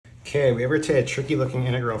Okay, we ever take a tricky looking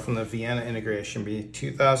integral from the Vienna integration, be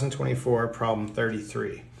 2024 problem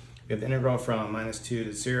 33. We have the integral from -2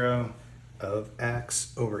 to 0 of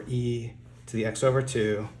x over e to the x over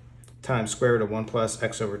 2 times square root of 1 plus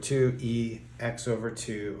x over 2 e x over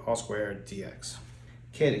 2 all squared dx.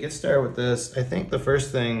 Okay, to get started with this, I think the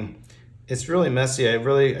first thing, it's really messy.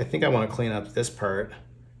 I think I want to clean up this part.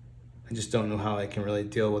 I just don't know how I can really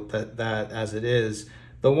deal with that as it is.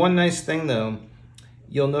 The one nice thing though,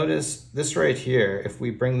 you'll notice this right here, if we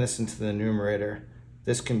bring this into the numerator,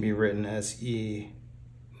 this can be written as e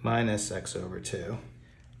minus x over 2.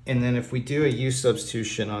 And then if we do a u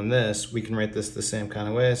substitution on this, we can write this the same kind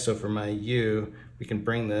of way. So for my u, we can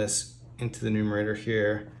bring this into the numerator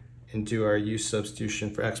here and do our u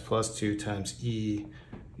substitution for x plus 2 times e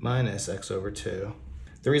minus x over 2.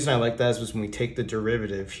 The reason I like that is when we take the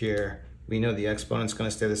derivative here, we know the exponent's going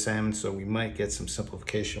to stay the same, and so we might get some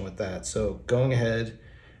simplification with that. So going ahead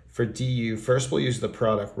for du, first we'll use the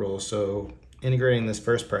product rule. So integrating this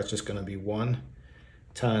first part is just going to be 1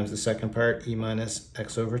 times the second part, e minus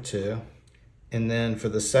x over 2. And then for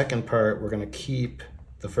the second part, we're going to keep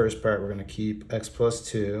the first part, we're going to keep x plus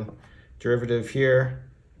 2. Derivative here,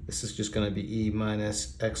 this is just going to be e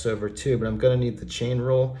minus x over 2, but I'm going to need the chain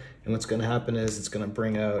rule. And what's going to happen is it's going to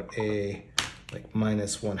bring out a like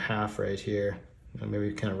minus 1/2 right here.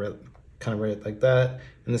 Maybe kind of write it like that.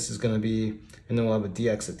 And this is going to be, and then we'll have a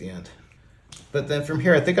dx at the end. But then from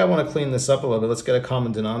here, I think I want to clean this up a little bit. Let's get a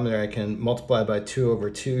common denominator. I can multiply by 2 over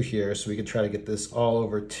 2 here, so we can try to get this all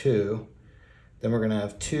over 2. Then we're going to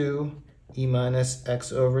have 2 e minus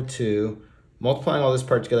x over 2. Multiplying all this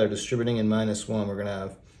part together, distributing in minus 1, we're going to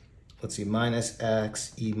have, let's see, minus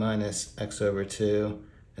x, e minus x over 2.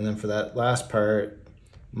 And then for that last part,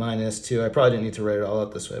 minus 2. I probably didn't need to write it all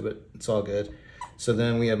out this way, but it's all good. So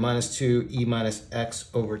then we have minus 2 e minus x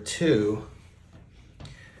over 2.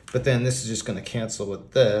 But then this is just going to cancel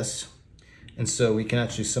with this. And so we can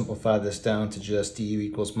actually simplify this down to just du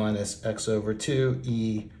equals minus x over 2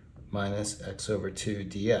 e minus x over 2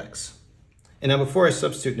 dx. And now before I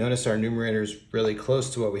substitute, notice our numerator is really close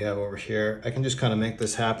to what we have over here. I can just kind of make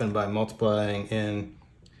this happen by multiplying in,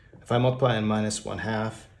 if I multiply in minus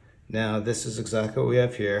 1/2, now this is exactly what we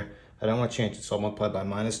have here. I don't want to change it, so I'll multiply by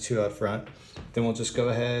minus 2 out front. Then we'll just go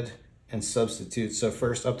ahead and substitute. So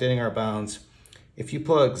first, updating our bounds. If you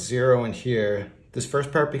plug 0 in here, this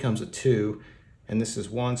first part becomes a 2, and this is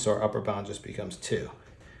 1, so our upper bound just becomes 2.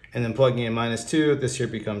 And then plugging in minus 2, this here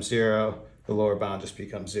becomes 0, the lower bound just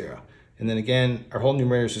becomes 0. And then again, our whole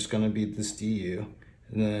numerator is just going to be this du,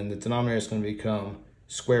 and then the denominator is going to become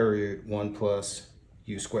square root 1 plus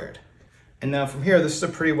u squared. And now from here, this is a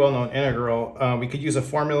pretty well-known integral. We could use a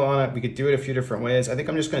formula on it. We could do it a few different ways. I think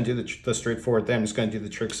I'm just going to do the straightforward thing. I'm just going to do the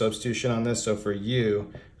trig substitution on this. So for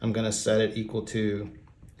u, I'm going to set it equal to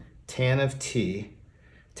tan of t.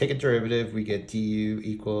 Take a derivative, we get du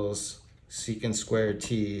equals secant squared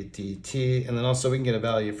t dt. And then also we can get a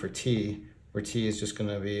value for t, where t is just going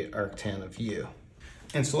to be arctan of u.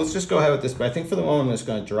 And so let's just go ahead with this, but I think for the moment I'm just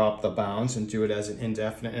going to drop the bounds and do it as an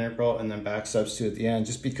indefinite integral and then back substitute at the end,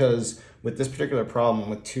 just because with this particular problem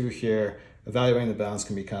with 2 here, evaluating the bounds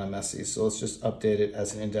can be kind of messy. So let's just update it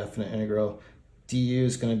as an indefinite integral. Du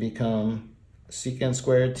is going to become secant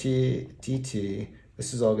squared t dt.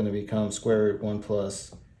 This is all going to become square root 1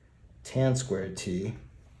 plus tan squared t.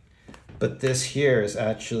 But this here is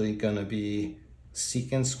actually going to be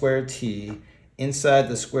secant squared t inside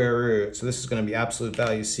the square root. So this is going to be absolute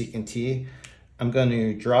value secant t. I'm going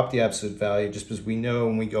to drop the absolute value just because we know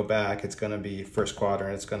when we go back, it's going to be first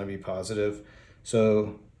quadrant, it's going to be positive.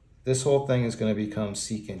 So this whole thing is going to become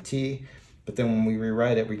secant t, but then when we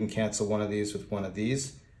rewrite it, we can cancel one of these with one of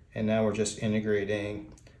these. And now we're just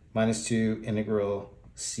integrating minus 2 integral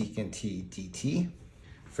secant t dt.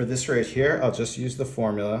 For this right here, I'll just use the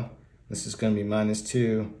formula. This is going to be minus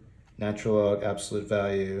 2 natural log absolute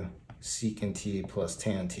value secant t plus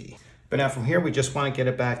tan t. But now from here, we just want to get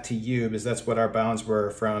it back to u because that's what our bounds were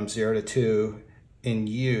from 0 to 2 in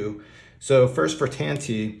u. So first for tan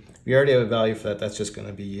t, we already have a value for that. That's just going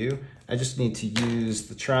to be u. I just need to use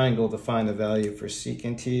the triangle to find the value for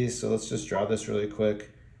secant t. So let's just draw this really quick.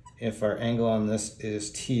 If our angle on this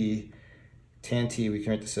is t, tan t, we can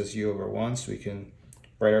write this as u over 1. So we can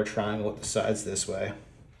write our triangle with the sides this way.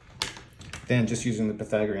 Then just using the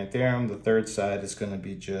Pythagorean theorem, the third side is going to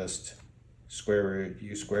be just square root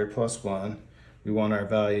u squared plus 1. We want our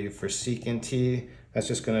value for secant t. That's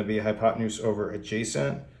just going to be hypotenuse over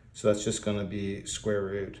adjacent. So that's just going to be square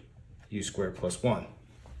root u squared plus 1.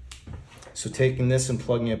 So taking this and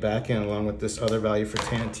plugging it back in along with this other value for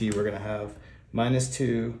tan t, we're going to have minus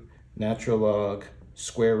 2 natural log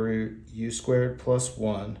square root u squared plus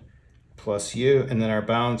 1 plus u, and then our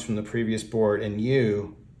bounds from the previous board in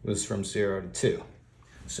u was from 0 to 2.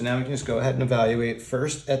 So now we can just go ahead and evaluate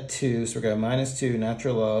first at 2. So we're going to minus 2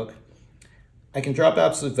 natural log. I can drop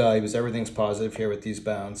absolute value because everything's positive here with these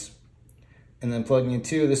bounds. And then plugging in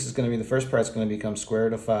 2, this is going to be the first part's going to become square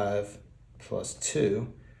root of 5 plus 2.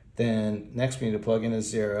 Then next we need to plug in a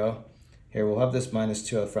 0. Here we'll have this minus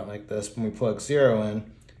 2 up front like this. When we plug 0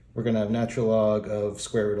 in, we're going to have natural log of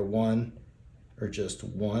square root of 1, or just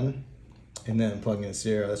 1. And then plugging in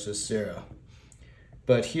 0, that's just 0.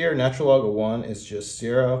 But here, natural log of 1 is just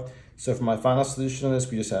 0. So for my final solution of this,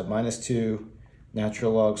 we just have minus 2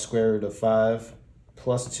 natural log square root of 5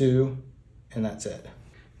 plus 2, and that's it.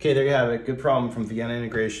 Okay, there you have it. Good problem from Vienna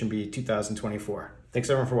Integration B 2024. Thanks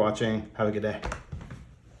everyone for watching. Have a good day.